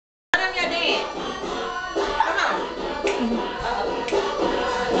Dude,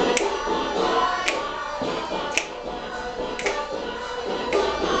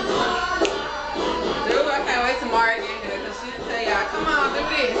 I can't wait tomorrow to get here because she didn't tell y'all, come on, do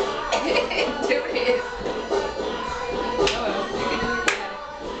this. Do this.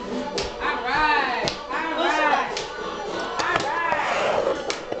 Alright. Alright. Alright.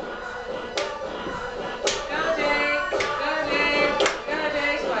 Go, Jake. Go, Jake. Go,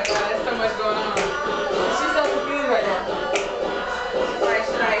 Jake. She's like, oh, there's so much going on. She's so confused right now. She's like,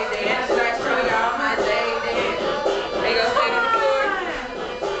 should I dance? Should I show y'all my day dance? Are you gonna stand on the floor?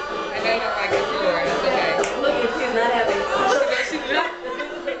 I know you don't like the floor. That's okay. Look at she's not having it.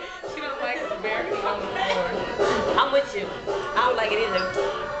 She don't like the barricade on the floor. I'm with you. I don't like it either.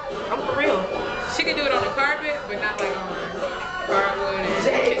 I'm for real. She can do it on the carpet, but not like on hardwood and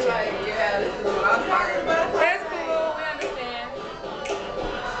Jay's like, yeah, this is what I'm talking about. That's cool, we understand.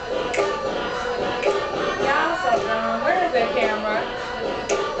 Y'all so dumb. Where is that camera?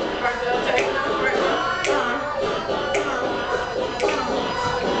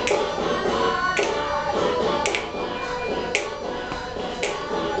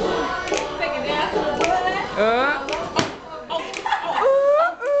 Taking down to the butt.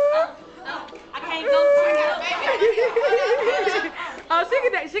 Oh,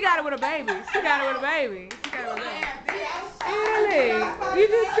 she got it with a baby. She got it with a baby. She got it with a baby. Really? You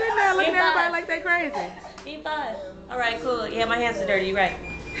just sitting there looking at everybody like they crazy. E5. Alright, cool. Yeah, my hands are dirty, you're right.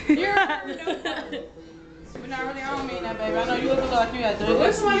 We're not really on me now, baby. I know you look like you got to.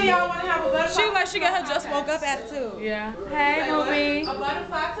 Which one of y'all want to have a butterfly? She like she got her just woke up attitude. Yeah. Hey, movie. A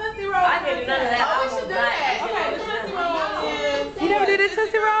butterfly Tootsie Roll. I can't do none of that. Oh, we should do that. Okay, the Tootsie Roll is... You never did this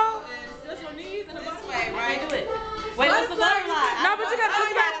Tootsie Roll? Just your knees and the This butterfly. way, right? Do it. Wait, what's the butterfly? No, but you gotta put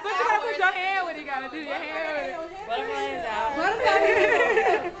your hand with it. You gotta do your hand with it. Butterfly is out.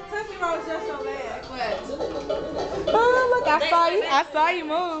 Tootsie Roll is just so bad. Oh, look, I saw you. I saw you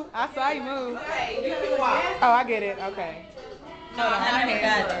move. I saw you move. Okay, you can walk. Oh, I get it. Okay. No, I haven't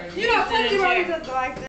got it. You know, Tootsie Roll is just like that.